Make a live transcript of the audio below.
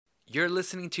You're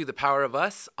listening to The Power of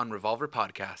Us on Revolver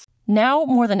Podcast. Now,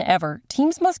 more than ever,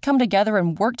 teams must come together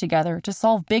and work together to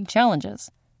solve big challenges.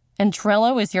 And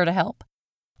Trello is here to help.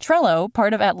 Trello,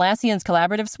 part of Atlassian's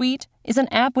Collaborative Suite, is an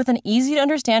app with an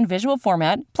easy-to-understand visual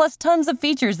format, plus tons of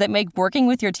features that make working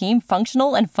with your team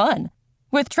functional and fun.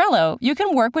 With Trello, you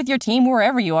can work with your team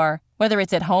wherever you are, whether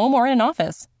it's at home or in an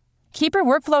office. Keep your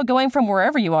workflow going from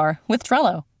wherever you are with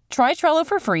Trello. Try Trello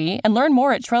for free and learn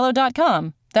more at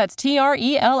Trello.com. That's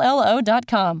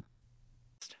Trello.com.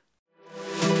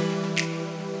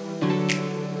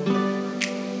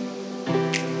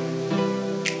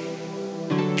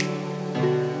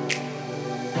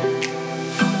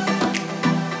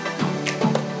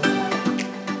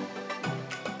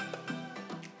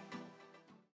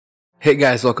 Hey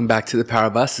guys, welcome back to The Power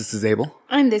of Us. This is Abel.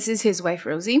 And this is his wife,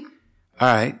 Rosie. All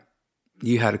right.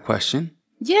 You had a question?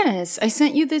 Yes, I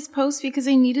sent you this post because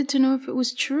I needed to know if it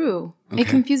was true. Okay. It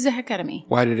confused the heck out of me.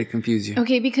 Why did it confuse you?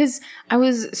 Okay, because I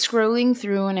was scrolling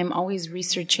through and I'm always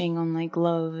researching on like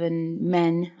love and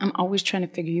men. I'm always trying to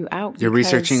figure you out. You're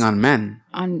researching on men?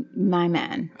 On my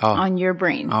man. Oh. On your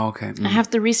brain. Oh, okay. I have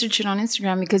to research it on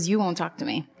Instagram because you won't talk to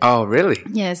me. Oh, really?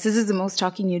 Yes, this is the most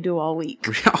talking you do all week.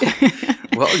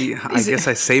 Well, I guess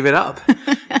I save it up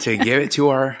to give it to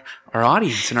our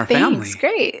audience and our family. Thanks,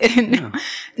 great.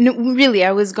 No, really,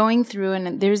 I was going through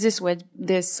and there's this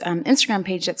Instagram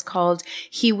page that's called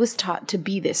He Was Taught to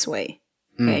Be This Way.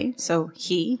 Okay, so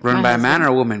he. Run by a man or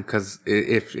a woman? Because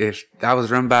if that was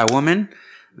run by a woman,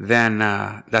 then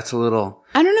that's a little.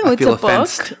 I don't know. I It's feel a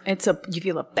offensed. book. You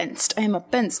feel offensed. I am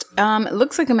offensed. It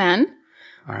looks like a man.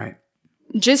 All right.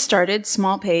 Just started,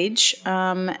 small page,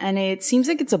 and it seems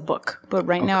like it's a book. But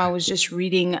right now I was just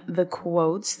reading the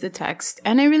quotes, the text,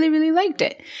 and I really, really liked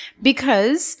it.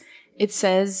 Because it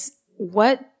says,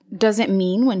 what does it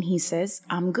mean when he says,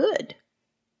 I'm good?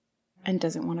 And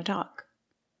doesn't want to talk.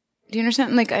 Do you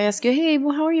understand? Like, I ask you, hey,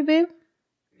 well, how are you, babe?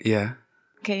 Yeah.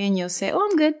 Okay, and you'll say, oh,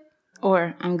 I'm good.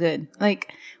 Or, I'm good.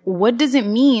 Like, what does it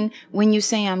mean when you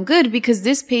say I'm good? Because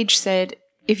this page said,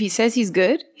 if he says he's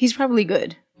good, he's probably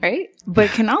good. Right? But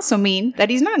it can also mean that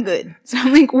he's not good. So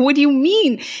I'm like, what do you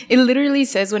mean? It literally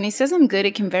says when he says I'm good,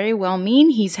 it can very well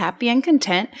mean he's happy and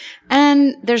content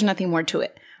and there's nothing more to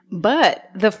it. But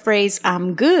the phrase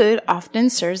I'm good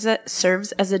often serves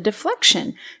as a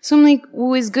deflection. So I'm like,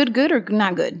 well, is good good or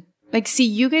not good? Like, see,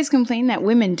 you guys complain that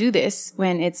women do this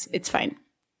when it's fine.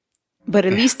 But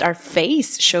at least our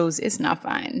face shows it's not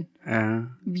fine.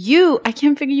 I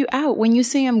can't figure you out. When you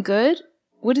say I'm good,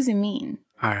 what does it mean?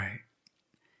 All right.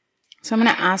 So I'm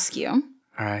going to ask you.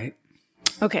 All right.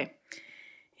 Okay.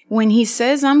 When he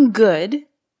says I'm good,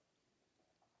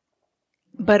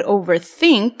 but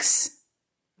overthinks,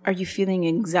 are you feeling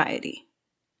anxiety?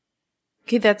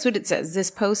 Okay, that's what it says. This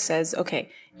post says,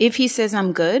 okay, if he says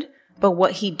I'm good, but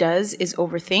what he does is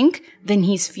overthink, then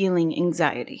he's feeling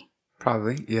anxiety.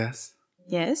 Probably, yes.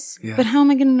 Yes? Yeah. But how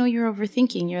am I going to know you're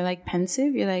overthinking? You're like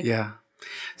pensive? You're like... Yeah.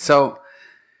 So,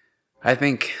 I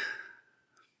think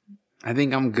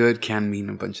I'm good can mean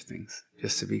a bunch of things,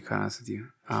 just to be quite honest with you.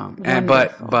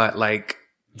 But like,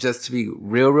 just to be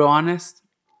real honest,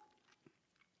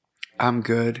 I'm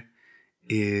good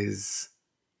is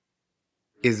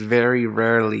very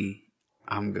rarely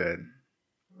I'm good.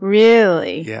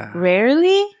 Really? Yeah.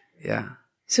 Rarely? Yeah.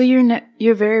 So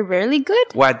you're very rarely good?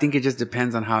 Well, I think it just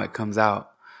depends on how it comes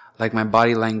out. Like my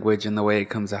body language and the way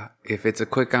it comes out. If it's a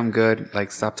quick I'm good,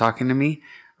 like stop talking to me,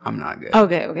 I'm not good.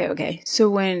 Okay. So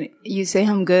when you say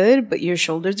I'm good, but your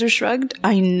shoulders are shrugged,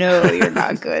 I know you're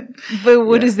not good. But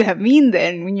what does that mean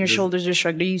then when your shoulders are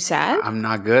shrugged? Are you sad? I'm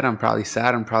not good. I'm probably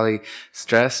sad. I'm probably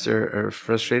stressed or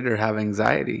frustrated or have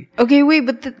anxiety. Okay, wait,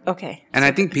 but okay. And I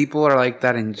think people are like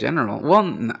that in general. Well,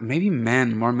 maybe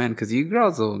more men, because you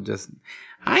girls will just,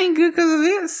 I ain't good because of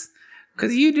this.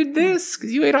 Because you did this.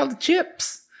 Because you ate all the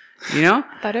chips. You know?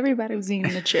 I thought everybody was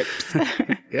eating the chips.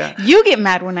 Yeah. You get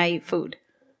mad when I eat food.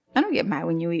 I don't get mad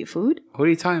when you eat food. What are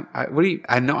you talking?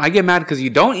 I know I get mad because you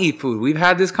don't eat food. We've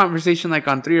had this conversation like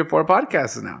on 3 or 4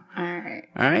 podcasts now. All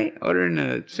right. Ordering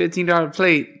a $15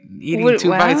 plate, eating 2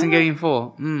 bites and getting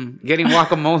full. Getting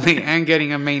guacamole and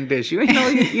getting a main dish. You know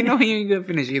you ain't gonna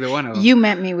finish either one of them. You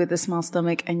met me with a small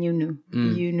stomach, and you knew.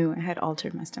 You knew I had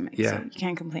altered my stomach. Yeah. So you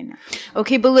can't complain now.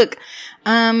 Okay, but look,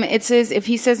 it says if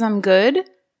he says I'm good,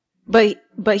 but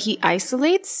he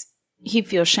isolates, he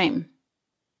feels shame.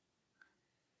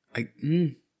 I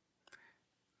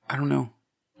don't know.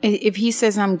 If he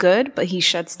says I'm good, but he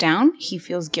shuts down, he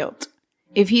feels guilt.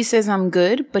 If he says I'm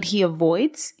good, but he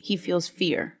avoids, he feels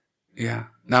fear. Yeah,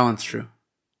 that one's true.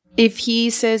 If he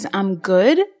says I'm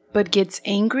good, but gets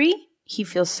angry, he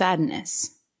feels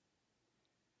sadness.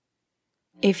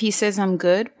 If he says I'm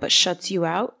good, but shuts you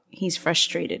out, he's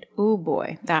frustrated. Oh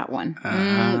boy, that one.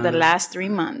 The last 3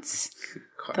 months.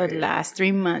 Quiet. The last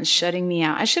 3 months shutting me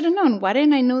out. I should have known. Why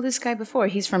didn't I know this guy before?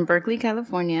 He's from Berkeley,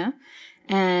 California.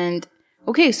 And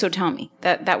okay, so tell me.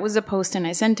 That was a post and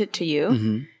I sent it to you.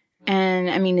 Mm-hmm. And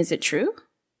I mean, is it true?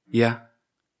 Yeah.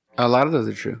 A lot of those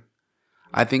are true.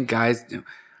 I think guys,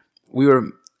 we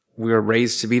were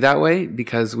raised to be that way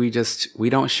because we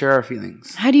don't share our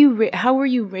feelings. How were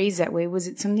you raised that way? Was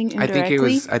it something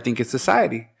indirectly? I think it's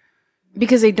society.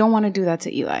 Because I don't want to do that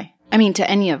to Eli. I mean, to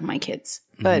any of my kids.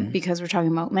 But because we're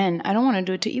talking about men, I don't want to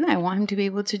do it to Eli. I want him to be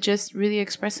able to just really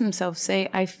express himself, say,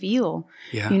 I feel,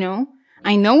 you know?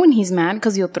 I know when he's mad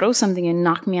because he'll throw something and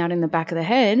knock me out in the back of the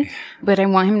head. But I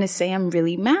want him to say, I'm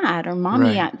really mad. Or,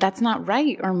 mommy, that's not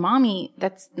right. Or, mommy,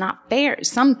 that's not fair.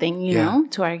 Something, you know,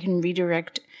 so I can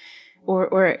redirect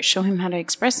or show him how to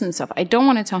express himself. I don't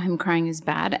want to tell him crying is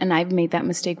bad. And I've made that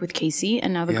mistake with Casey.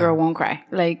 And now the girl won't cry.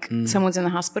 Like, someone's in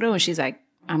the hospital and she's like,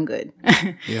 I'm good.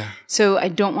 So I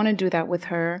don't want to do that with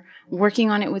her. Working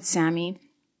on it with Sammy.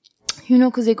 You know,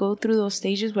 because they go through those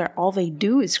stages where all they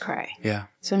do is cry. Yeah.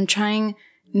 So I'm trying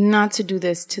not to do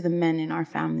this to the men in our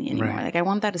family anymore. Right. Like, I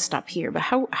want that to stop here. But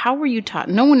how were you taught?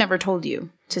 No one ever told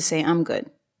you to say, I'm good.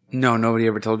 No, nobody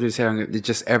ever told you to say, I'm good. It's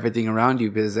just everything around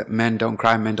you because men don't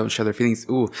cry, men don't show their feelings.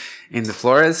 Ooh, in the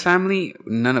Flores family,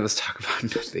 none of us talk about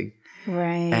nothing.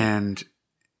 Right.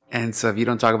 And so if you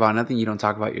don't talk about nothing, you don't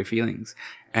talk about your feelings.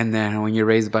 And then when you're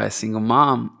raised by a single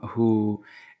mom who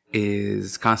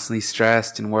is constantly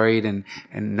stressed and worried and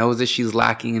knows that she's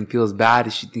lacking and feels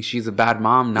bad, she thinks she's a bad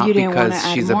mom, not because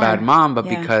she's a bad mom, but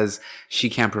because she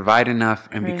can't provide enough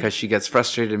and because she gets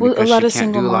frustrated and because she can't do a lot. A lot of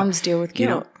single moms deal with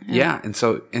guilt. You know?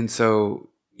 And so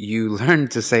you learn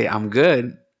to say, I'm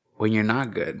good when you're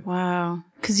not good. Wow.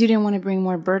 Because you didn't want to bring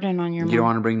more burden on your mom. You don't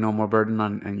want to bring no more burden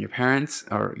on your parents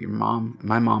or your mom,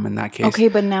 my mom in that case. Okay,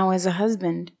 but now as a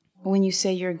husband, when you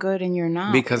say you're good and you're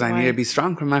not. Because I need to be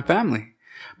strong for my family.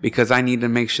 Because I need to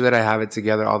make sure that I have it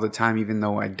together all the time, even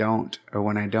though I don't, or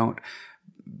when I don't.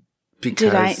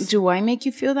 Because do I make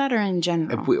you feel that, or in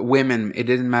general? Women, it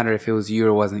didn't matter if it was you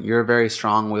or wasn't. You're a very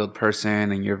strong-willed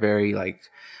person, and you're very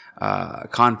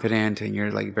confident, and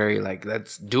you're very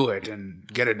let's do it and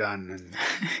get it done,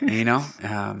 and you know.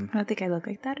 I don't think I look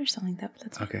like that or something like that. But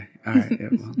that's okay. All right. Yeah,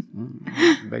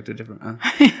 well, back to different.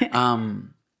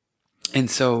 And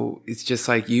so it's just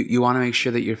you want to make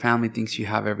sure that your family thinks you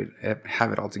have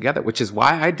it all together, which is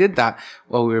why I did that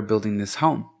while we were building this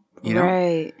home, you know?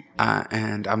 Right.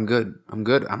 And I'm good. I'm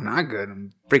not good.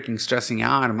 I'm freaking stressing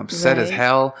out. I'm upset as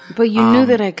hell. But you knew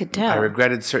that I could tell. I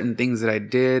regretted certain things that I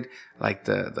did, like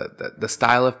the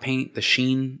style of paint, the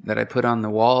sheen that I put on the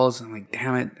walls. I'm like,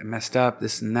 damn it, I messed up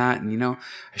this and that. And, you know,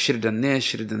 I should have done this,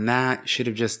 should have done that, should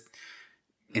have just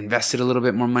invested a little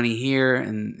bit more money here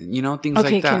and, you know, things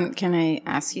like that. Okay, can I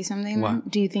ask you something?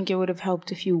 What? Do you think it would have helped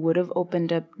if you would have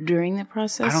opened up during the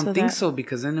process? I don't think so,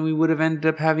 because then we would have ended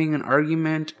up having an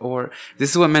argument, or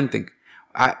this is what men think.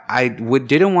 I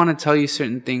didn't want to tell you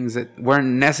certain things that weren't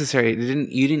necessary.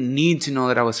 You didn't need to know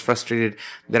that I was frustrated,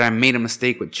 that I made a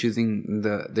mistake with choosing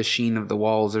the sheen of the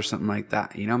walls or something like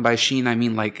that. You know, by sheen, I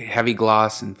mean heavy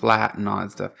gloss and flat and all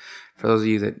that stuff. For those of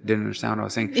you that didn't understand what I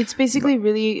was saying. It's basically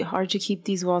really hard to keep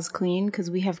these walls clean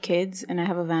because we have kids and I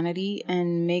have a vanity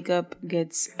and makeup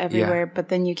gets everywhere, but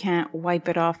then you can't wipe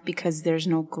it off because there's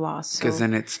no gloss. Because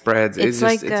then it spreads. It's a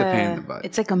pain in the butt.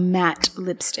 It's like a matte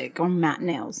lipstick or matte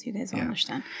nails. You guys don't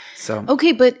understand. So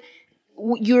okay, but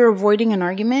you're avoiding an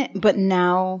argument, but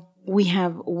now we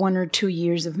have 1 or 2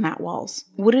 years of matte walls.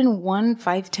 Wouldn't one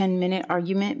 5-10 minute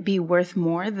argument be worth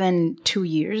more than 2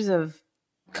 years of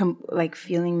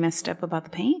feeling messed up about the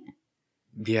paint?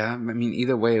 Yeah, I mean,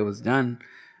 either way it was done.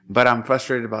 But I'm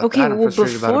frustrated about that. Okay, well,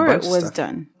 before it was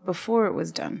done. Before it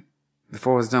was done.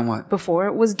 Before it was done what? Before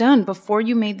it was done. Before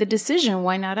you made the decision.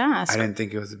 Why not ask? I didn't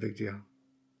think it was a big deal.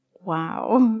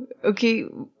 Wow. Okay.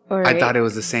 All right. I thought it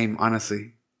was the same,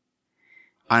 honestly.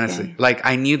 Okay.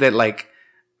 I knew that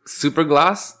super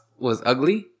gloss was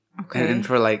ugly. Okay. And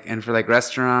for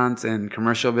restaurants and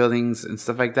commercial buildings and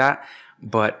stuff like that.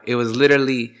 But it was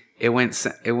literally, it went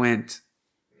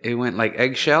like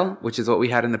eggshell, which is what we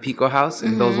had in the Pico house.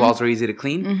 And those walls were easy to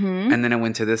clean. Mm-hmm. And then it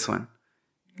went to this one.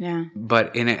 Yeah.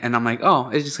 But and I'm like, oh,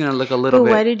 it's just going to look a little bit.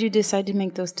 But why did you decide to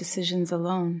make those decisions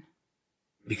alone?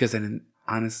 Because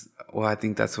I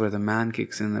think that's where the man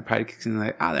kicks in, the pride kicks in.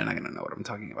 They're not going to know what I'm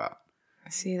talking about.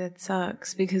 See, that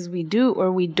sucks because we do,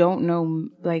 or we don't know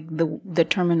the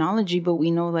terminology, but we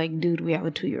know dude, we have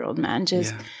a 2-year-old man.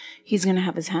 He's going to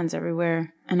have his hands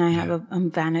everywhere. And I have a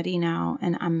vanity now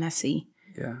and I'm messy.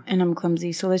 Yeah. And I'm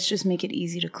clumsy. So let's just make it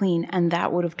easy to clean. And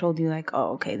that would have told you like,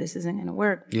 oh, okay, this isn't going to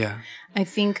work. Yeah. I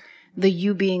think the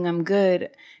you being I'm good,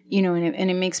 you know, and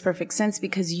it makes perfect sense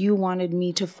because you wanted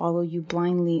me to follow you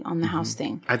blindly on the house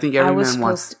thing. I think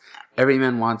every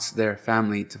man wants their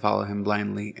family to follow him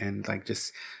blindly and like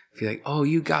just feel like, oh,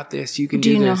 you got this, you can do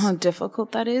this. Do you know how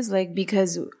difficult that is? Like,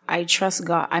 because I trust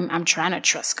God. I'm trying to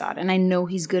trust God, and I know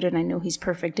He's good, and I know He's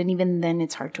perfect. And even then,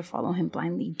 it's hard to follow Him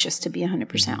blindly. Just to be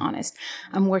 100% honest,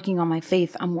 I'm working on my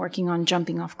faith. I'm working on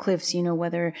jumping off cliffs. You know,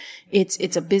 whether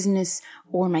it's a business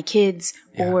or my kids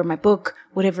or my book,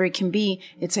 whatever it can be.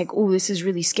 It's like, oh, this is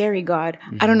really scary, God.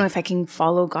 I don't know if I can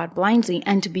follow God blindly.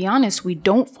 And to be honest, we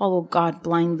don't follow God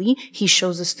blindly. He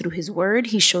shows us through His word.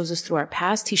 He shows us through our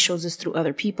past. He shows us through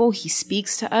other people. He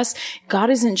speaks to us. God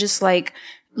isn't just like,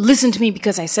 listen to me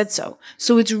because I said so.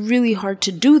 So it's really hard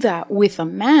to do that with a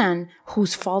man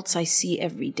whose faults I see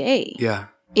every day. Yeah.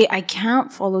 I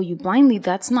can't follow you blindly.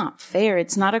 That's not fair.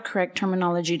 It's not a correct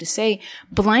terminology to say.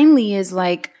 Blindly is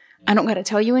like, I don't got to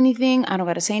tell you anything. I don't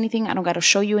got to say anything. I don't got to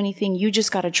show you anything. You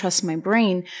just got to trust my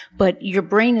brain. But your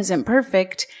brain isn't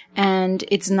perfect. And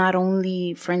it's not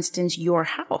only, for instance, your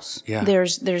house. Yeah.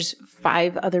 There's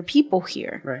 5 other people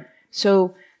here. Right.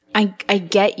 So I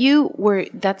get you where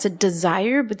that's a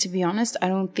desire, but to be honest, I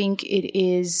don't think it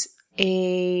is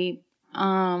a,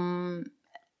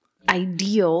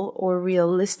 ideal or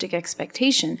realistic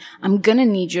expectation. I'm gonna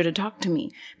need you to talk to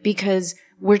me because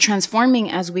we're transforming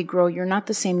as we grow. You're not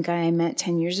the same guy I met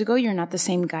 10 years ago. You're not the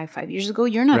same guy 5 years ago.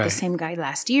 You're not the same guy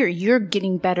last year. You're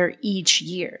getting better each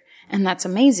year. And that's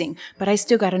amazing. But I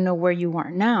still got to know where you are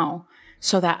now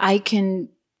so that I can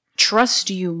trust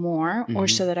you more or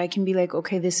so that I can be like,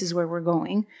 okay, this is where we're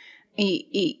going.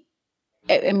 I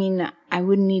mean, I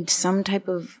would need some type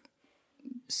of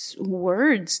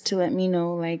words to let me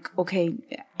know like, okay,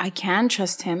 I can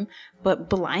trust him, but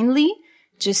blindly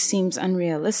just seems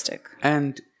unrealistic.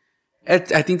 And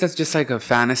I think that's just like a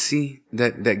fantasy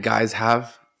that guys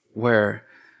have where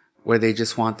they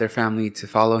just want their family to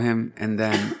follow him and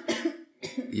then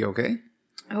you okay?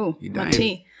 Oh, you my dying?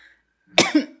 tea.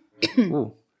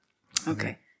 Ooh.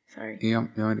 Okay. Sorry. You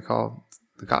want me to call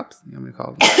the cops? You want me to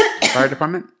call the fire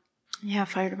department? Yeah,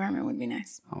 fire department would be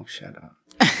nice. Oh, shut up.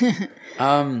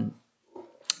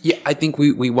 Yeah, I think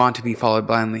we want to be followed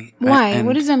blindly. Why? And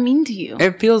what does that mean to you?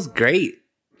 it feels great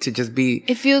to just be.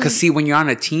 It feels- because see, when you're on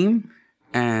a team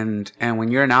and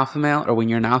when you're an alpha male or when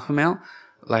you're an alpha male,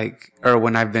 like, or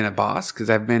when I've been a boss, because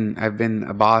I've been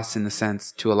a boss in the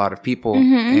sense to a lot of people.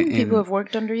 People have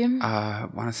worked under you? I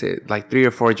want to say like 3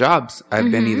 or 4 jobs.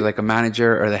 I've been either like a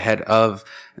manager or the head of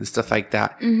and stuff like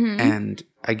that. And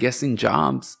I guess in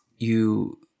jobs,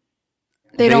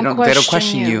 they don't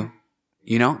question you.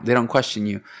 You know, they don't question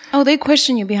you. Oh, they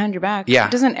question you behind your back. Yeah.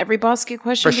 Doesn't every boss get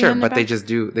questioned For sure, behind their but they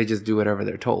back? just do whatever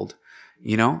they're told,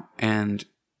 you know? And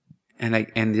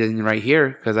then right here,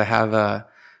 because I have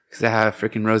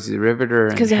freaking Rosie the Riveter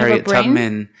and 'Cause you have a Harriet brain?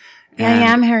 Tubman. Yeah, I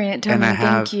am Harriet Tubman. and I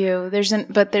have- Thank you. There's an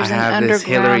have this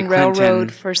Hillary underground Clinton.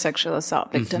 railroad for sexual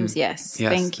assault victims. Yes.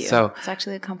 Yes. Thank you. So- it's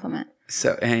actually a compliment.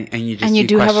 So, and you just, And you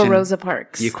do have a question- Rosa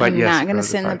Parks. yes, I'm not going to Rosa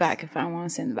sit in the Parks. back if I want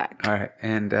to sit in the back. All right.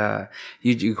 And,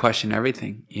 you question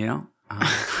everything, you know?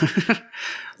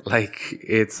 Like,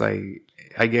 it's like,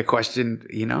 I get questioned,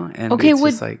 you know? And Okay, it's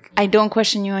just like, I don't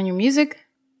question you on your music.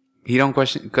 you don't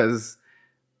question, because.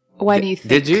 Why do you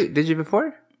think? Did you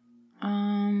before?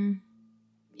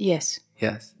 Yes.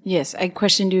 Yes. Yes. I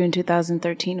questioned you in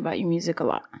 2013 about your music a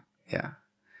lot. Yeah.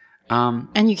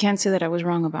 And you can't say that I was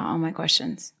wrong about all my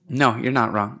questions. No, you're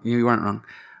not wrong. You weren't wrong.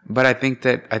 But I think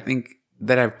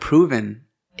that I've proven.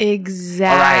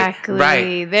 Exactly.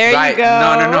 Right. There right. you go.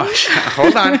 No.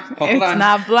 Hold on. It's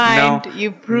not blind. No.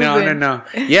 You've proven. No.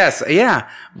 Yes. Yeah.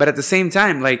 But at the same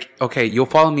time, like, okay, you'll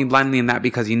follow me blindly in that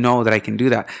because you know that I can do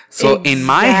that. So in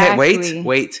my head,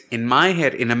 wait, in my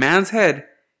head, in a man's head,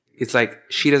 it's like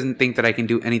she doesn't think that I can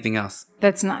do anything else.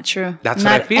 That's not true. That's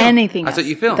not what I feel. Anything. That's else. what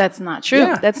you feel. That's not true.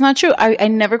 Yeah. That's not true. I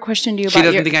never questioned you about She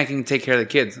doesn't think I can take care of the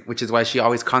kids, which is why she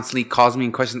always constantly calls me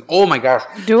and questions. Oh my gosh.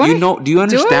 Do I? Do you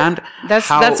understand? That's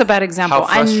a bad example.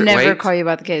 I never call you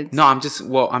about the kids. No, I'm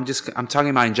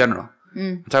talking about in general.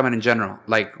 I'm talking about in general,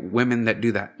 like women that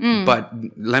do that. But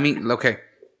okay.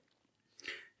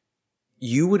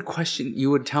 You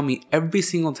would tell me every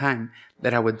single time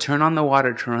that I would turn on the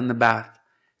water to run the bath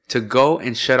to go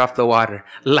and shut off the water.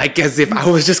 Like as if I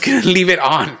was just going to leave it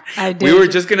on. I did. We were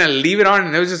just going to leave it on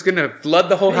and it was just going to flood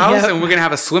the whole house and we're going to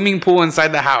have a swimming pool inside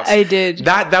the house. I did.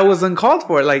 That was uncalled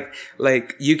for. Like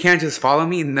you can't just follow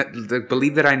me and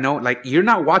believe that I know. Like you're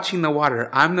not watching the water.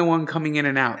 I'm the one coming in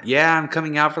and out. Yeah, I'm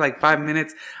coming out for like 5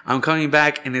 minutes. I'm coming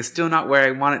back and it's still not where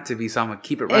I want it to be. So I'm going to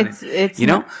keep it running. It's you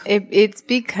know? It's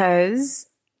because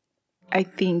I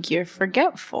think you're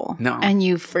forgetful. No. And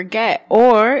you forget.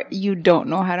 Or you don't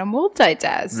know how to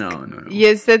multitask. No.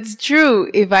 Yes, that's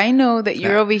true. If I know that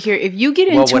you're over here, if you get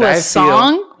into a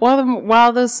song while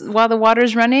the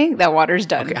water's running, that water's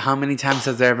done. Okay, how many times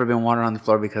has there ever been water on the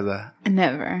floor because of that?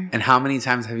 Never. And how many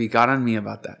times have you got on me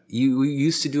about that? You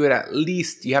used to do it at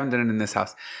least, you haven't done it in this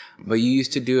house, but you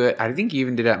used to do it, I think you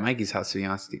even did it at Mikey's house, to be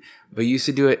honest with you. But you used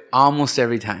to do it almost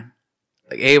every time.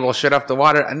 Like, hey, well, shut off the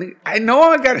water. I know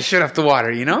I gotta shut off the water,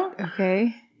 you know?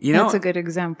 Okay. You know? That's a good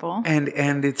example. And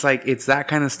it's like, it's that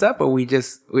kind of stuff, but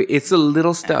it's the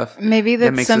little stuff. Maybe that's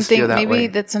that makes us feel that way.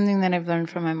 that's something that I've learned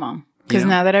from my mom. Because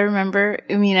now that I remember,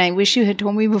 I mean, I wish you had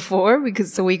told me before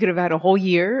so we could have had a whole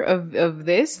year of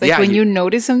this. Like when you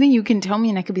notice something, you can tell me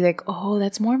and I could be like, oh,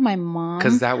 that's more of my mom.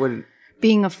 Because that would...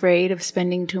 being afraid of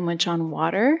spending too much on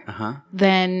water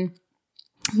than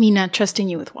me not trusting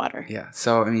you with water. Yeah.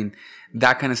 So, I mean,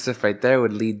 that kind of stuff right there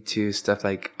would lead to stuff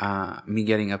like me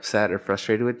getting upset or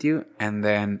frustrated with you. And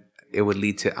then it would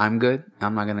lead to, I'm good. I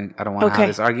don't want to have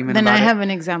this argument then about it. Then I have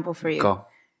an example for you. Go.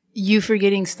 You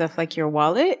forgetting stuff like your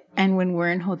wallet. And when we're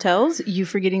in hotels, you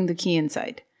forgetting the key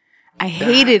inside. I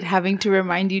hated having to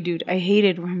remind you, dude. I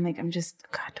hated where I'm like,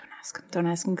 God, don't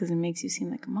ask him because it makes you seem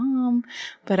like a mom.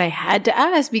 But I had to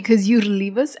ask because you'd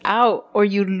leave us out or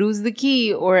you'd lose the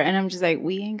key and I'm just like,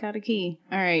 we ain't got a key.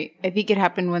 All right. I think it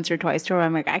happened once or twice to where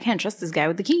I'm like, I can't trust this guy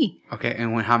with the key. Okay.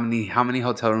 And how many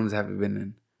hotel rooms have you been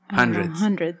in? Hundreds.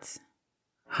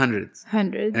 Hundreds.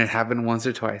 And it happened once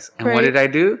or twice. And what did I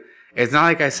do? It's not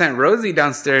like I sent Rosie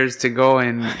downstairs to go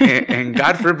and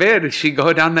God forbid she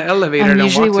go down the elevator and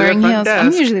walk to the front desk.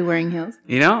 I'm usually wearing heels.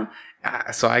 You know?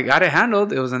 So I got it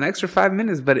handled. It was an extra 5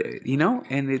 minutes, but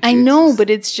but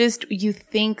it's just, you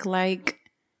think like,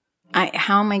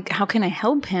 how can I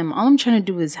help him? All I'm trying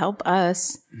to do is help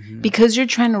us because you're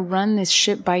trying to run this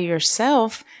ship by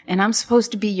yourself and I'm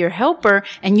supposed to be your helper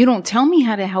and you don't tell me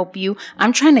how to help you.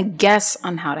 I'm trying to guess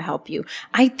on how to help you.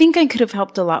 I think I could have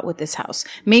helped a lot with this house.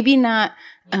 Maybe not,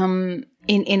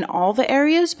 in all the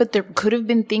areas, but there could have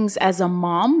been things as a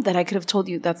mom that I could have told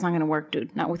you, that's not going to work,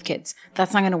 dude. Not with kids.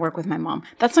 That's not going to work with my mom.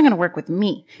 That's not going to work with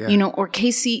me. Yeah. Or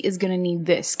Casey is going to need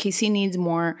this. Casey needs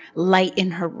more light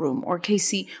in her room, or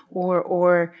Casey,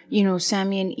 or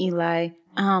Sammy and Eli.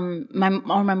 My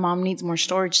mom needs more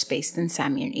storage space than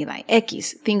Sammy and Eli.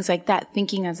 X, things like that.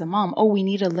 Thinking as a mom, oh, we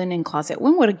need a linen closet.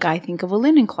 When would a guy think of a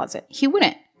linen closet? He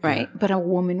wouldn't, right? Yeah. But a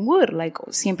woman would, like,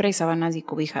 siempre hay sábanas y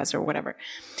cobijas or whatever.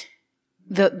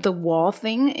 The wall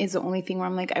thing is the only thing where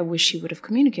I'm like, I wish she would have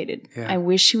communicated. Yeah. I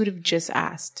wish she would have just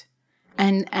asked.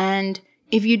 And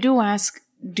if you do ask,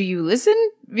 do you listen?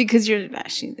 Because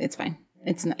it's fine.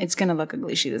 It's going to look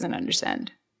ugly. She doesn't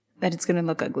understand that it's going to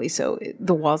look ugly. So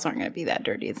the walls aren't going to be that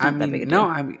dirty. It's not that big a deal.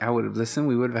 No, I would have listened.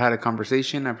 We would have had a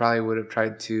conversation. I probably would have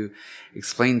tried to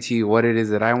explain to you what it is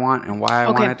that I want and why I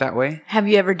want it that way. Have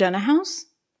you ever done a house?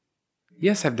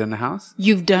 Yes, I've done a house.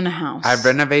 You've done a house. I've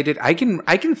renovated. I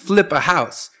can flip a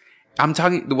house. I'm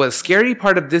talking, the scary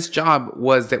part of this job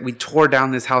was that we tore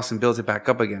down this house and built it back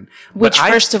up again. Which,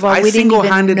 first of all, we didn't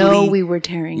even know we were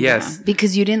tearing down.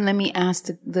 Because you didn't let me ask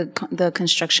the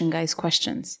construction guys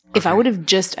questions. Okay. If I would have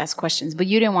just asked questions, but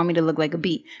you didn't want me to look like a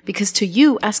bee. Because to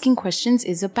you, asking questions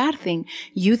is a bad thing.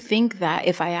 You think that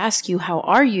if I ask you, how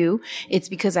are you? It's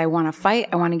because I want to fight.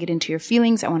 I want to get into your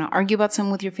feelings. I want to argue about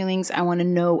something with your feelings. I want to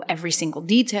know every single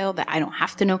detail that I don't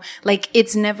have to know. Like,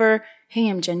 it's never, hey,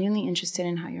 I'm genuinely interested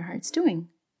in how your heart's doing.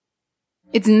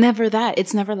 It's never that.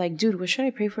 It's never like, dude, what should I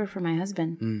pray for my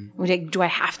husband? Like, do I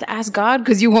have to ask God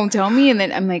because you won't tell me? And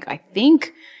then I'm like, I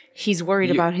think he's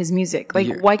worried about his music.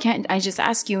 Like, why can't I just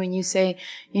ask you and you say,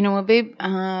 you know what, babe,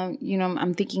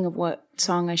 I'm thinking of what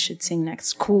song I should sing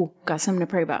next. Cool. Got something to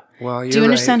pray about. Well, do you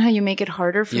understand how you make it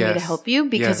harder for me to help you?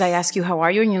 Because I ask you, how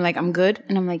are you? And you're like, I'm good.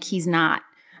 And I'm like, he's not.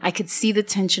 I could see the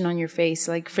tension on your face.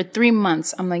 Like, for 3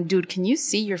 months, I'm like, dude, can you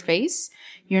see your face?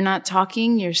 You're not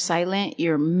talking. You're silent.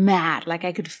 You're mad. Like,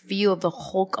 I could feel the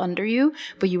Hulk under you,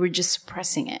 but you were just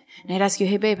suppressing it. And I'd ask you,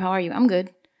 hey, babe, how are you? I'm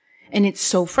good. And it's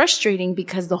so frustrating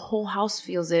because the whole house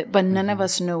feels it, but none of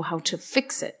us know how to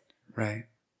fix it. Right.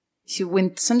 So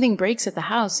when something breaks at the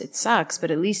house, it sucks, but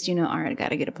at least you know, all right, I got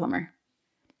to get a plumber.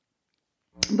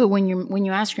 But when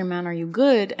you ask your man, are you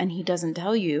good? And he doesn't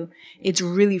tell you, it's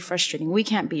really frustrating. We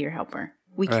can't be your helper.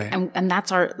 And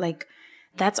that's our, like,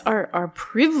 that's our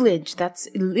privilege. That's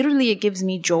literally, it gives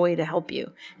me joy to help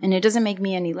you. And it doesn't make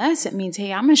me any less. It means,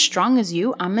 hey, I'm as strong as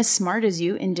you. I'm as smart as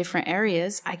you in different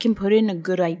areas. I can put in a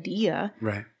good idea.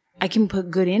 Right. I can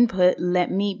put good input.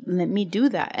 Let me do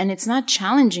that. And it's not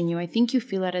challenging you. I think you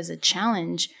feel that as a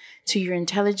challenge to your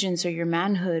intelligence or your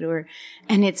manhood,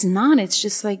 and it's not. It's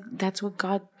just like, that's what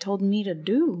God told me to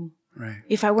do. Right.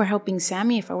 If I were helping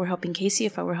Sammy, if I were helping Casey,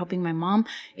 if I were helping my mom,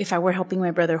 if I were helping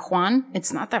my brother Juan,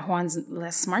 it's not that Juan's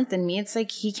less smart than me. It's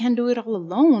like, he can do it all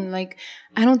alone. Like,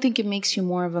 I don't think it makes you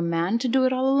more of a man to do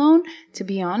it all alone. To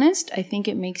be honest, I think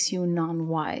it makes you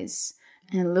non-wise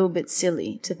and a little bit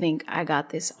silly to think, I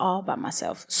got this all by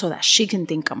myself so that she can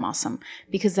think I'm awesome,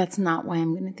 because that's not why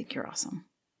I'm going to think you're awesome.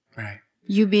 Right.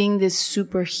 You being this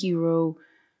superhero,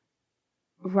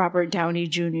 Robert Downey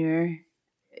Jr.,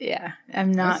 yeah,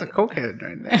 I'm not. That's a cokehead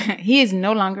right there. He is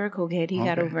no longer a cokehead. He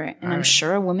got over it. And I'm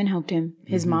sure a woman helped him.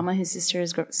 His mama, his sister,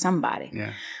 his girl, somebody.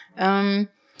 Yeah.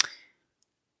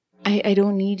 I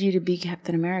don't need you to be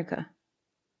Captain America.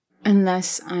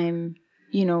 Unless I'm,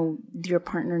 your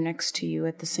partner next to you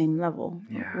at the same level.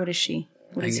 Yeah. What is she?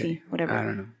 What is he? Whatever. I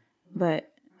don't know.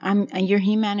 But you're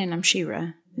He-Man and I'm She-Ra.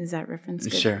 Is that reference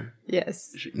good? Sure.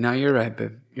 Yes. No, you're right,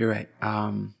 babe. You're right.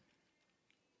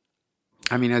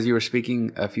 I mean, as you were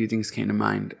speaking, a few things came to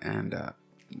mind, and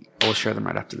we'll share them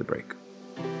right after the break.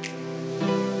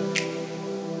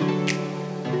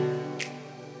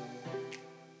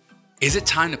 Is it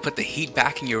time to put the heat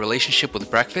back in your relationship with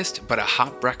breakfast, but a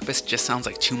hot breakfast just sounds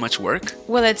like too much work?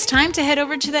 Well, it's time to head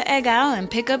over to the egg aisle and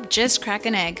pick up Just Crack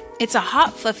an Egg. It's a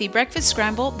hot, fluffy breakfast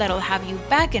scramble that'll have you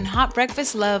back in hot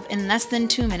breakfast love in less than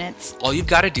 2 minutes. All you've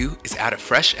got to do is add a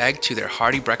fresh egg to their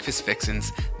hearty breakfast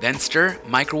fixins, then stir,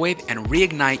 microwave, and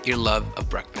reignite your love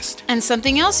of breakfast. And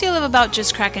something else you'll love about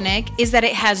Just Crack an Egg is that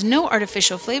it has no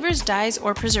artificial flavors, dyes,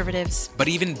 or preservatives. But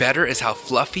even better is how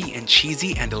fluffy and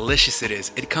cheesy and delicious it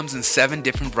is. It comes in 7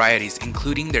 different varieties,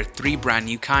 including their 3 brand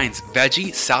new kinds: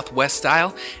 veggie, Southwest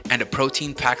style, and a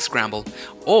protein packed scramble.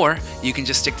 Or you can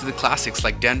just stick to the classics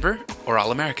like Denver or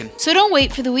All American. So don't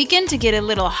wait for the weekend to get a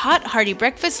little hot, hearty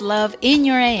breakfast love in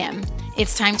your AM.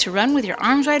 It's time to run with your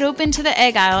arms wide open to the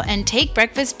egg aisle and take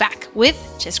breakfast back with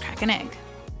Just Crack an Egg.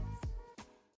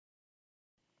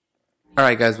 All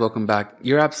right, guys, welcome back.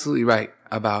 You're absolutely right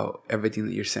about everything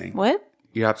that you're saying. What?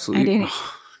 You're absolutely... I didn't...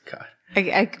 Oh, God.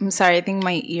 I'm sorry. I think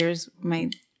my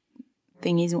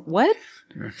thingies... What?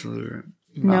 You're absolutely right.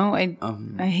 No,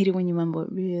 I hate it when you mumble. It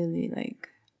really, like...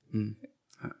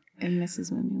 It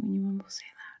messes with me when you mumble. Say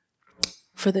that.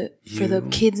 For the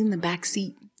kids in the back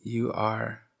seat. You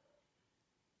are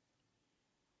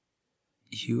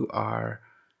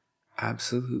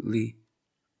absolutely...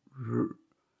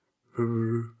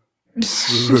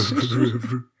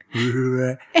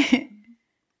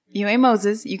 You ain't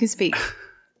Moses. You can speak.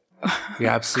 You're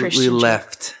absolutely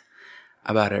left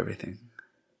about everything.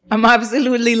 I'm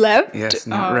absolutely left? Yes,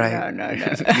 not right. No.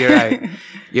 You're right.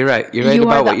 You're right. You're right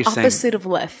about what you're saying. You are the opposite of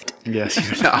left. Yes,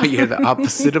 you're the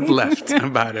opposite of left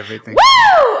about everything.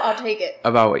 Woo! I'll take it.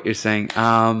 About what you're saying.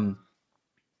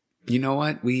 You know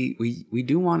what? We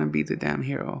do want to be the damn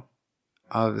hero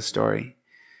of the story.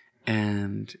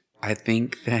 And I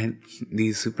think that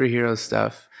these superhero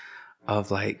stuff of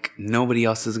like nobody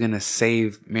else is going to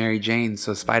save Mary Jane,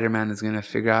 so Spider-Man is going to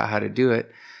figure out how to do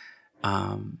it.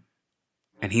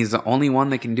 And he's the only one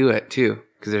that can do it too,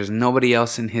 because there's nobody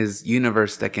else in his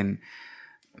universe that can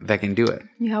do it.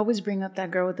 You always bring up that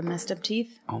girl with the messed up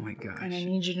teeth. Oh my gosh. And I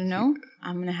need you to know,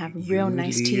 I'm going to have real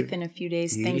nice teeth in a few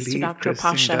days thanks to Dr.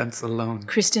 Pasha. Kristen Dunst alone.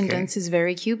 Kristen Dunst is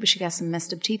very cute, but she got some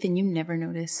messed up teeth and you never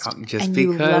noticed. Just and because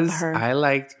you love her. I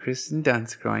liked Kristen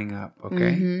Dunst growing up,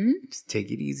 okay? Mm-hmm. Just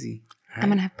take it easy. Right? I'm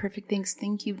going to have perfect things.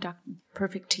 Thank you,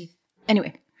 perfect teeth.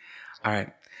 Anyway. All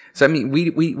right. So, I mean,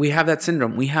 we have that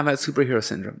syndrome. We have that superhero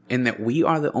syndrome in that we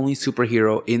are the only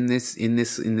superhero in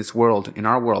this world, in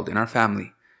our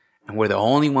family. And we're the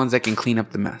only ones that can clean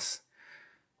up the mess.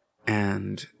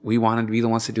 And we wanted to be the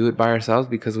ones to do it by ourselves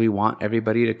because we want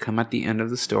everybody to come at the end of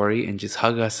the story and just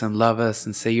hug us and love us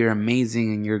and say you're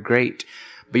amazing and you're great.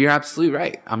 But you're absolutely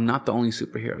right. I'm not the only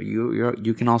superhero.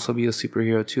 You can also be a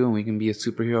superhero too, and we can be a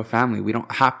superhero family. We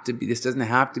don't have to be. This doesn't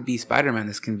have to be Spider-Man.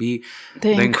 This can be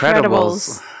the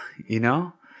Incredibles. You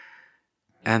know,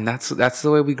 and that's the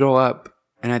way we grow up.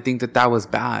 And I think that was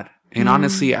bad. And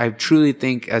honestly, I truly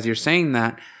think, as you're saying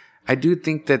that, I do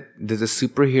think that the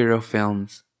superhero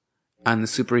films and the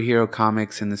superhero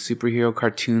comics and the superhero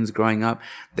cartoons growing up,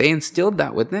 they instilled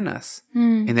that within us,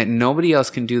 and that nobody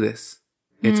else can do this.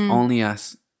 It's only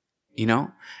us, you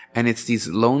know? And it's these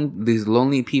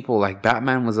lonely people, like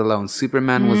Batman was alone,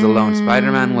 Superman was alone,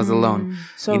 Spider-Man was alone.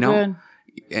 So you know? good.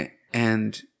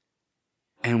 And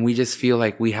we just feel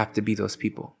like we have to be those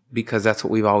people because that's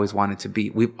what we've always wanted to be.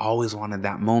 We've always wanted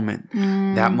that moment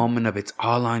of it's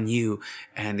all on you,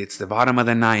 and it's the bottom of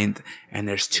the ninth, and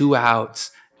there's 2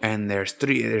 outs, and there's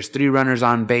three runners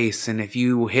on base, and if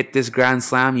you hit this grand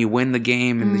slam, you win the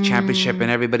game and the championship, and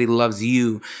everybody loves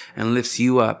you and lifts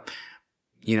you up.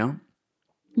 You know?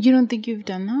 You don't think you've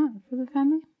done that for the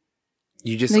family?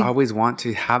 You just always want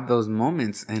to have those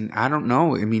moments, and I don't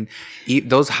know. I mean,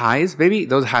 those highs, baby,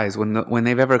 those highs when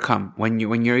they've ever come, when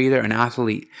you're either an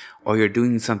athlete or you're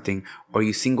doing something, or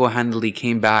you single-handedly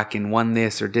came back and won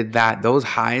this or did that. Those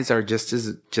highs are just as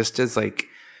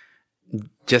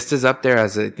up there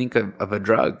as I think of a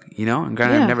drug, you know. And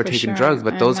granted, I've never taken drugs,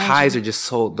 but those highs are just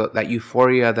so that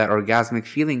euphoria, that orgasmic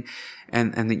feeling,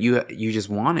 and that you just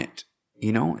want it.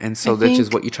 You know, and so that's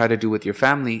just what you try to do with your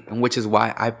family, and which is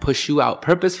why I push you out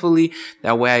purposefully.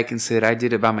 That way I can say that I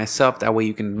did it by myself. That way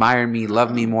you can admire me,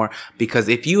 love me more. Because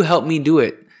if you help me do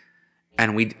it,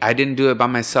 and I didn't do it by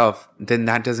myself, then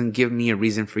that doesn't give me a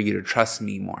reason for you to trust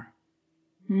me more.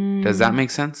 Does that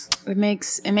make sense? It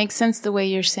makes sense the way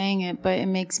you're saying it, but it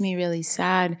makes me really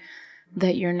sad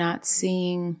that you're not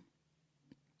seeing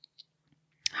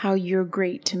how you're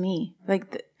great to me.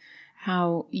 Like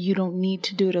how you don't need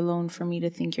to do it alone for me to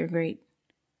think you're great.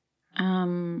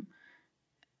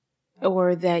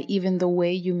 Or that even the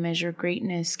way you measure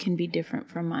greatness can be different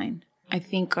from mine. I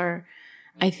think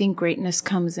greatness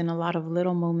comes in a lot of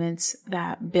little moments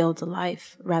that build a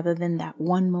life rather than that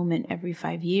one moment every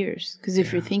 5 years. Because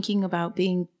if you're thinking about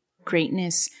being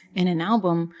greatness in an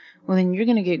album, well, then you're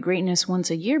going to get greatness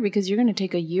once a year because you're going to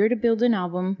take a year to build an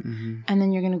album and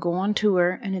then you're going to go on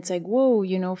tour. And it's like, whoa,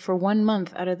 you know, for 1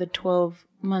 month out of the 12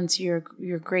 months, you're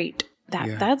great.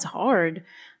 That's hard.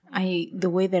 The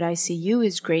way that I see you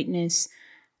is greatness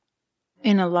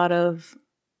in a lot of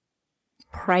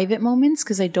private moments,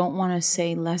 because I don't want to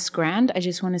say less grand. I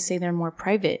just want to say they're more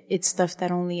private. It's stuff that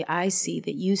only I see,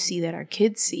 that you see, that our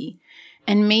kids see.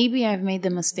 And maybe I've made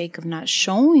the mistake of not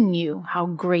showing you how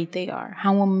great they are,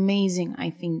 how amazing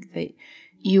I think that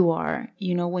you are,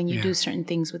 you know, when you do certain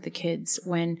things with the kids,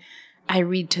 when I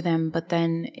read to them, but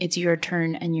then it's your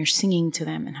turn and you're singing to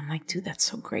them. And I'm like, dude, that's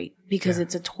so great, because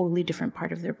it's a totally different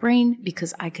part of their brain,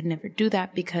 because I could never do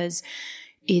that, because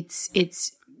it's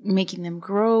making them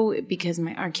grow, because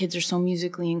our kids are so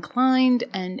musically inclined,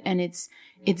 and it's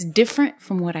different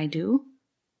from what I do,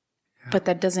 but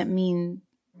that doesn't mean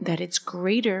that it's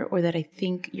greater or that I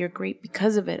think you're great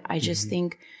because of it. I just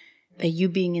think that you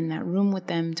being in that room with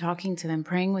them, talking to them,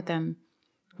 praying with them,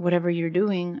 whatever you're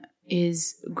doing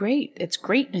is great. It's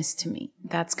greatness to me.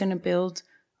 That's going to build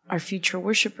our future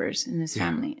worshipers in this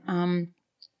family.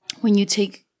 When you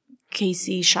take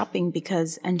Casey shopping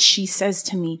and she says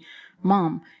to me,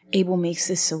 Mom, Abel makes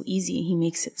this so easy. He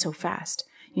makes it so fast.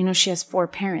 You know, she has 4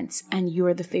 parents and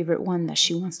you're the favorite one that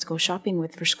she wants to go shopping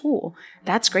with for school.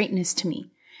 That's greatness to me.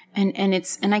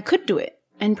 And I could do it,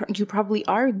 and you probably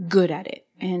are good at it.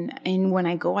 And when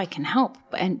I go, I can help.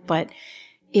 But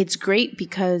it's great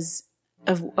because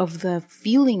of the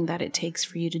feeling that it takes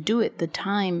for you to do it, the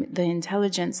time, the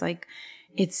intelligence. Like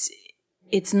it's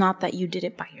not that you did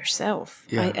it by yourself.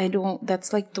 I don't,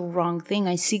 that's like the wrong thing.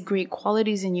 I see great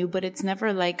qualities in you, but it's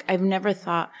never like, I've never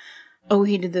thought, oh,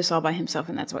 he did this all by himself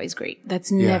and that's why he's great.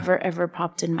 That's never ever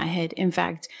popped in my head. In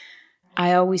fact,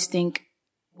 I always think,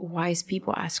 wise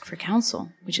people ask for counsel,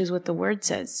 which is what the word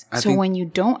says. So when you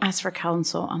don't ask for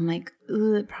counsel, I'm like,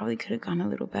 it probably could have gone a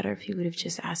little better if you would have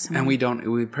just asked someone.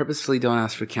 And we purposefully don't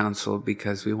ask for counsel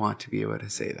because we want to be able to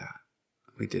say that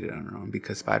we did it on our own,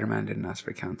 because Spider-Man didn't ask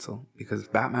for counsel, because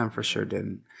Batman for sure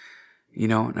didn't, you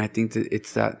know. And I think that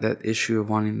it's that issue of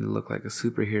wanting to look like a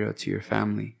superhero to your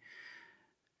family.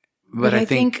 But I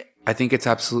think it's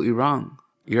absolutely wrong.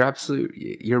 You're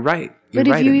right. But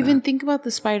if you even think about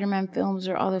the Spider-Man films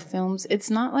or other films, it's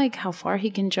not like how far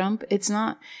he can jump.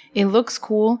 It looks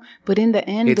cool, but in the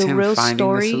end, the real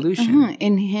story,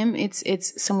 in him,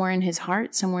 it's somewhere in his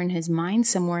heart, somewhere in his mind,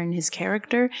 somewhere in his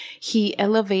character. He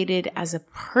elevated as a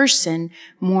person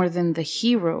more than the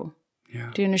hero.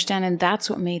 Yeah. Do you understand? And that's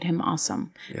what made him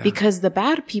awesome. Yeah. Because the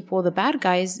bad people, the bad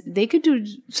guys, they could do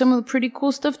some of the pretty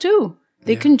cool stuff too.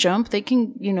 They can jump, they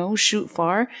can, shoot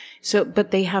far. So,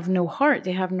 but they have no heart.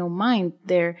 They have no mind.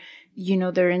 Their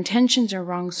intentions are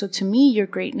wrong. So to me, your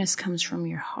greatness comes from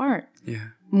your heart. Yeah.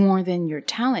 More than your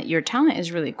talent. Your talent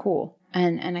is really cool.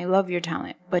 And I love your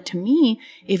talent. But to me,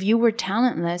 if you were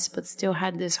talentless, but still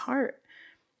had this heart,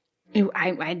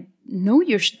 I know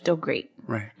you're still great.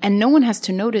 Right. And no one has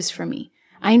to notice for me.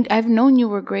 I've known you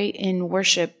were great in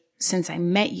worship since I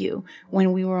met you,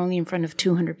 when we were only in front of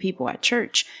 200 people at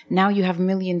church. Now you have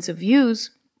millions of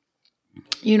views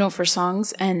for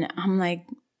songs. And I'm like,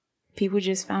 people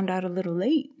just found out a little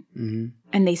late. And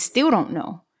they still don't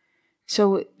know.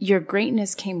 So your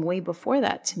greatness came way before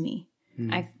that to me.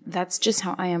 That's just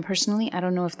how I am personally. I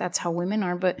don't know if that's how women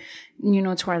are, but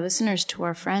to our listeners, to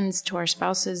our friends, to our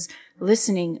spouses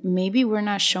listening, maybe we're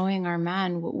not showing our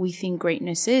man what we think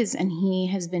greatness is. And he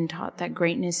has been taught that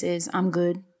greatness is, I'm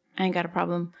good. I ain't got a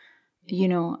problem.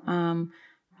 I'm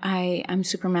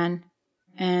Superman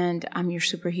and I'm your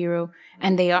superhero.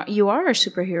 And you are a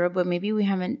superhero, but maybe we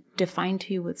haven't defined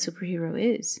to you what superhero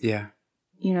is. Yeah.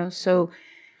 So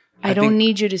I don't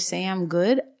need you to say I'm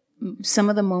good. Some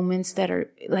of the moments that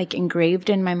are like engraved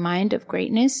in my mind of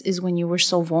greatness is when you were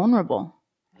so vulnerable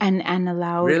and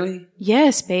allowed. Really?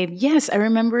 Yes, babe. Yes, I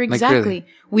remember exactly. Like really?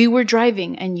 We were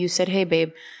driving and you said, hey,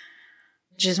 babe,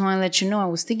 just want to let you know I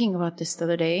was thinking about this the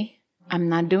other day. I'm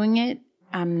not doing it.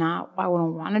 I don't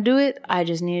want to do it. I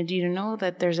just needed you to know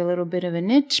that there's a little bit of a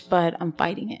niche, but I'm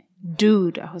fighting it.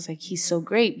 Dude, I was like, he's so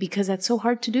great because that's so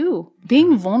hard to do.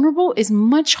 Being vulnerable is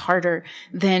much harder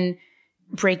than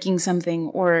breaking something,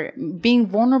 or being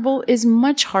vulnerable is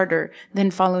much harder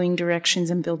than following directions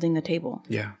and building a table.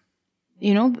 Yeah.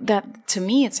 That to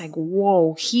me, it's like,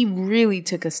 whoa, he really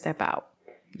took a step out.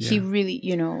 Yeah. He really,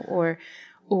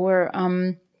 or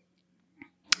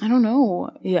I don't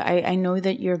know. Yeah, I know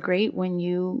that you're great when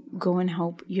you go and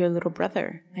help your little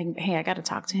brother. Like, hey, I got to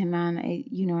talk to him, man. I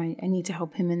need to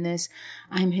help him in this.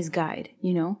 I'm his guide,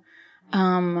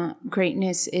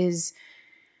 Greatness is,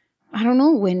 I don't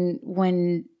know,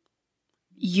 when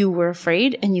you were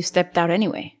afraid and you stepped out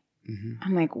anyway.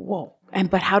 I'm like, whoa.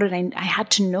 But how did I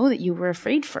had to know that you were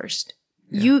afraid first.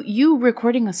 Yeah. You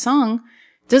recording a song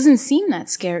doesn't seem that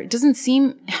scary. It doesn't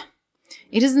seem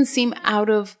out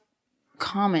of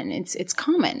common. It's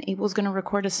common. Abel's going to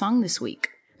record a song this week.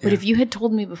 But if you had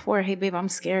told me before, hey babe, I'm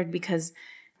scared because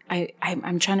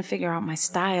I'm trying to figure out my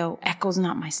style. Echo's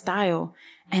not my style.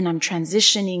 And I'm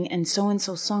transitioning and so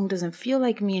song doesn't feel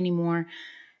like me anymore.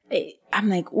 I'm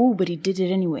like, oh, but he did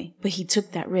it anyway. But he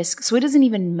took that risk. So it doesn't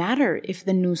even matter if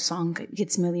the new song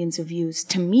gets millions of views.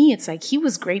 To me, it's like he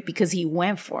was great because he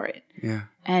went for it. Yeah.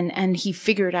 And he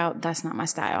figured out that's not my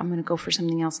style. I'm going to go for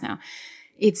something else now.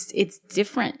 It's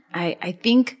different. I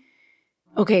think,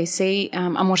 okay, say,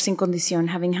 Amor Sin Condición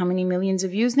having how many millions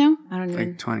of views now? I don't even.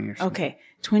 Like 20 or something. Okay.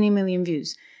 20 million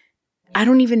views. I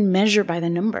don't even measure by the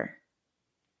number.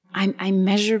 I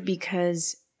measure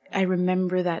because I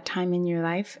remember that time in your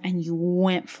life and you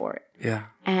went for it. Yeah.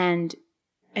 And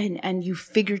you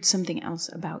figured something else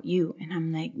about you. And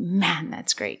I'm like, man,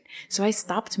 that's great. So I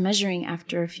stopped measuring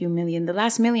after a few million. The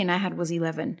last million I had was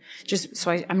 11. Just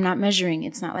so I'm not measuring.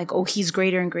 It's not like, oh, he's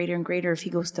greater and greater and greater if he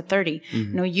goes to 30.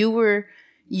 No, you were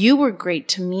great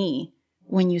to me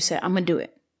when you said, I'm going to do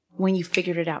it. When you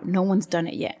figured it out, no one's done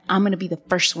it yet. I'm going to be the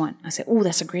first one. I said, oh,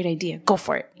 that's a great idea. Go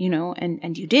for it.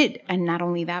 And you did. And not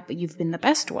only that, but you've been the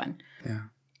best one. Yeah.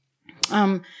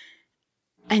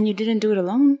 And you didn't do it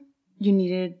alone. You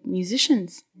needed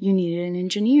musicians. You needed an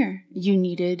engineer. You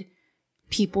needed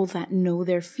people that know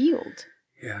their field.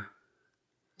 Yeah.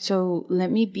 So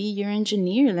let me be your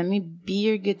engineer. Let me be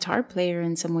your guitar player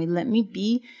in some way. Let me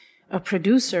be a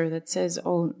producer that says,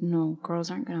 oh, no,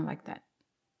 girls aren't going to like that.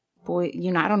 Boy,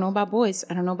 I don't know about boys.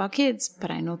 I don't know about kids, but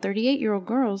I know 38-year-old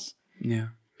girls. Yeah.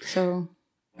 So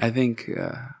I think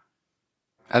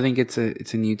it's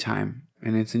a new time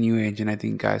and it's a new age, and I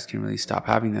think guys can really stop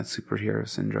having that superhero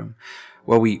syndrome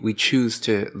where we choose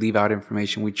to leave out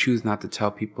information. We choose not to tell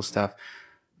people stuff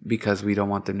because we don't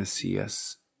want them to see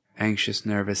us anxious,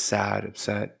 nervous, sad,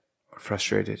 upset, or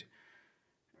frustrated.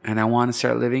 And I want to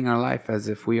start living our life as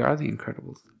if we are the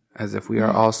Incredibles. As if we are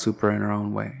all super in our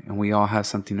own way and we all have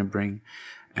something to bring,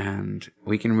 and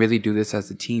we can really do this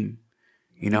as a team,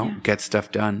 get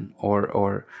stuff done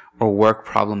or work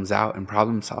problems out and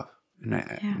problem solve.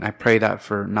 And I pray that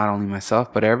for not only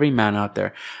myself, but every man out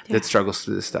there that struggles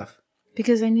through this stuff.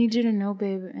 Because I need you to know,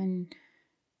 babe, and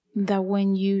that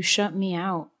when you shut me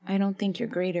out, I don't think you're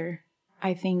greater.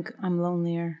 I think I'm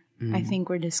lonelier. I think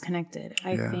we're disconnected.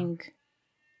 I think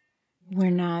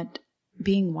we're not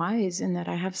being wise, and that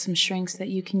I have some strengths that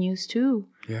you can use too.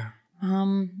 Yeah.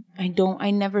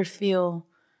 I never feel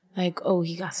like, oh,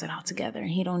 he got it all together and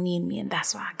he don't need me and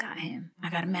that's why I got him. I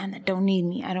got a man that don't need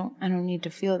me. I don't need to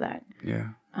feel that. Yeah.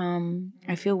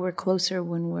 I feel we're closer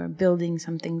when we're building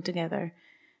something together.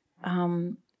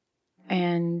 And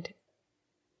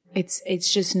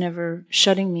it's just never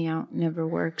shutting me out, never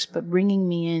works, but bringing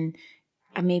me in.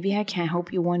 Maybe I can't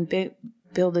help you one bit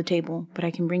build a table, but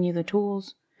I can bring you the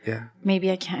tools. Yeah.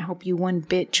 Maybe I can't help you one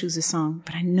bit choose a song,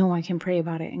 but I know I can pray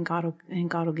about it and God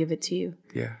will give it to you.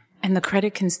 Yeah. And the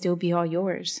credit can still be all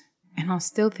yours. and I'll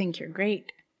still think you're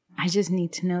great. I just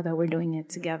need to know that we're doing it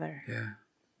together. Yeah.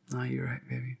 No, you're right,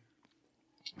 baby.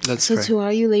 Let's so pray. To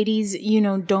all you ladies,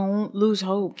 don't lose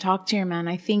hope. Talk to your man.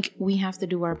 I think we have to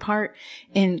do our part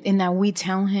in that we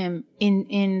tell him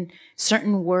in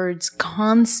certain words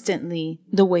constantly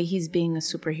the way he's being a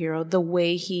superhero, the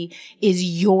way he is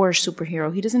your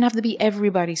superhero. He doesn't have to be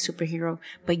everybody's superhero,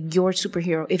 but your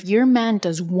superhero. If your man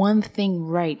does one thing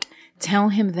right, tell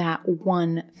him that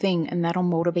one thing, and that'll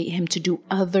motivate him to do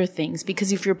other things.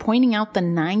 Because if you're pointing out the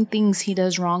 9 things he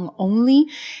does wrong only,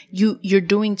 you're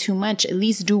doing too much. At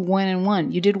least do 1 and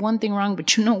 1. You did one thing wrong,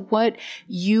 but you know what?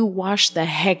 You washed the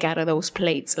heck out of those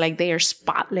plates. Like, they are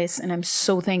spotless. And I'm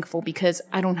so thankful because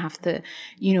I don't have to,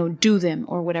 do them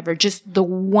or whatever. Just the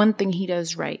one thing he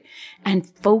does right, and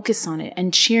focus on it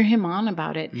and cheer him on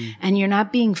about it. And you're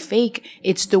not being fake.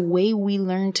 It's the way we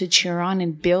learn to cheer on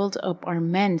and build up our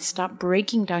men. Stop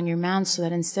breaking down your man so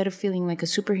that instead of feeling like a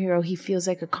superhero, he feels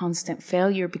like a constant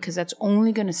failure, because that's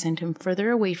only going to send him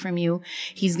further away from you.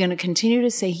 He's going to continue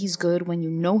to say he's good when you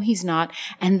know he's not.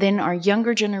 And then our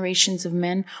younger generations of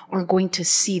men are going to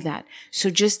see that. So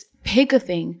just pick a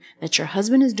thing that your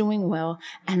husband is doing well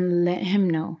and let him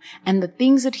know. And the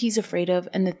things that he's afraid of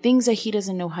and the things that he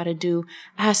doesn't know how to do,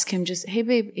 ask him just, hey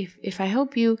babe, if I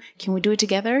help you, can we do it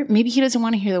together? Maybe he doesn't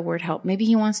want to hear the word help. Maybe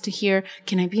he wants to hear,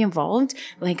 can I be involved?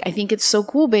 Like, I think it's so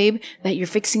cool, babe, that you're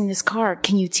fixing this car.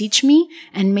 Can you teach me?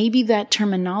 And maybe that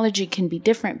terminology can be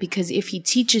different, because if he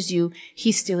teaches you,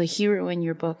 he's still a hero in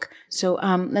your book. So,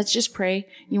 let's just pray.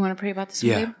 You want to pray about this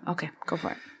one, babe? Okay, go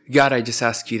for it. God, I just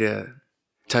ask you to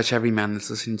touch every man that's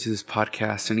listening to this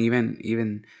podcast, and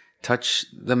even touch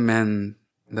the men,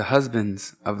 the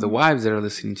husbands of the wives that are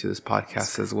listening to this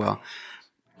podcast as well.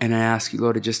 And I ask you,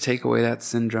 Lord, to just take away that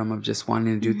syndrome of just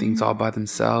wanting to do things all by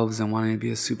themselves and wanting to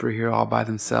be a superhero all by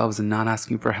themselves and not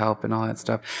asking for help and all that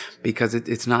stuff, because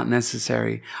it's not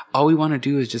necessary. All we want to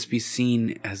do is just be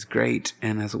seen as great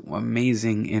and as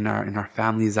amazing in our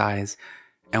family's eyes.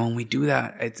 And when we do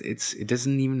that, it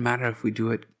doesn't even matter if we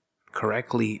do it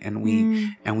correctly and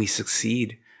we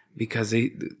succeed, because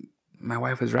my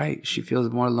wife was right. She feels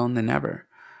more alone than ever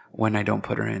when I don't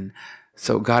put her in.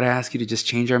 So God, I ask you to just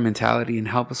change our mentality and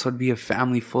help us sort of be a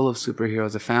family full of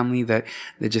superheroes, a family that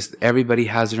just everybody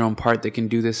has their own part that can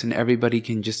do this, and everybody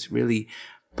can just really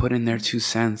put in their 2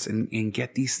 cents and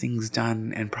get these things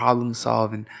done and problem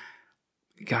solve. And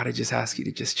God, I just ask you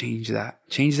to just change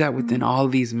that within all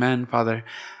these men, Father,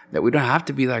 that we don't have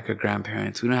to be like our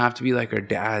grandparents. We don't have to be like our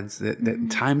dads. That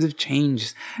times have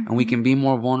changed, and we can be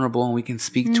more vulnerable, and we can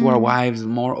speak to our wives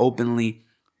more openly,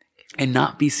 and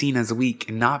not be seen as weak,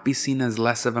 and not be seen as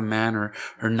less of a man, or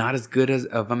not as good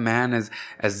of a man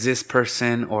as this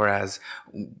person, or as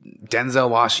Denzel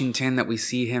Washington that we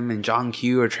see him in John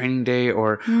Q or Training Day,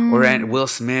 or Will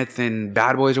Smith in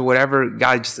Bad Boys or whatever.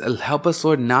 God, just help us,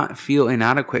 Lord, not feel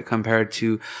inadequate compared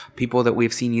to people that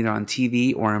we've seen either on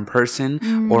TV or in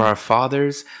person, or our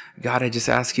fathers. God, I just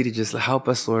ask you to just help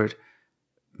us, Lord,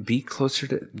 be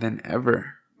closer than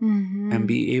ever. And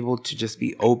be able to just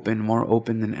be more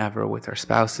open than ever with our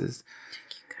spouses.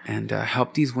 And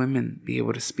help these women be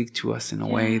able to speak to us in a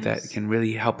way that can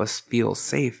really help us feel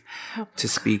safe to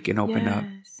speak and open up.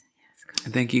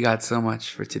 And thank you, God, so much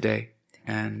for today.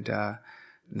 And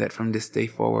that from this day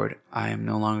forward, I am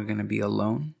no longer going to be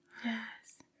alone.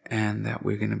 And that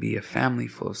we're going to be a family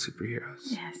full of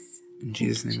superheroes. In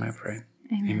Jesus' name I pray.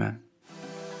 Amen.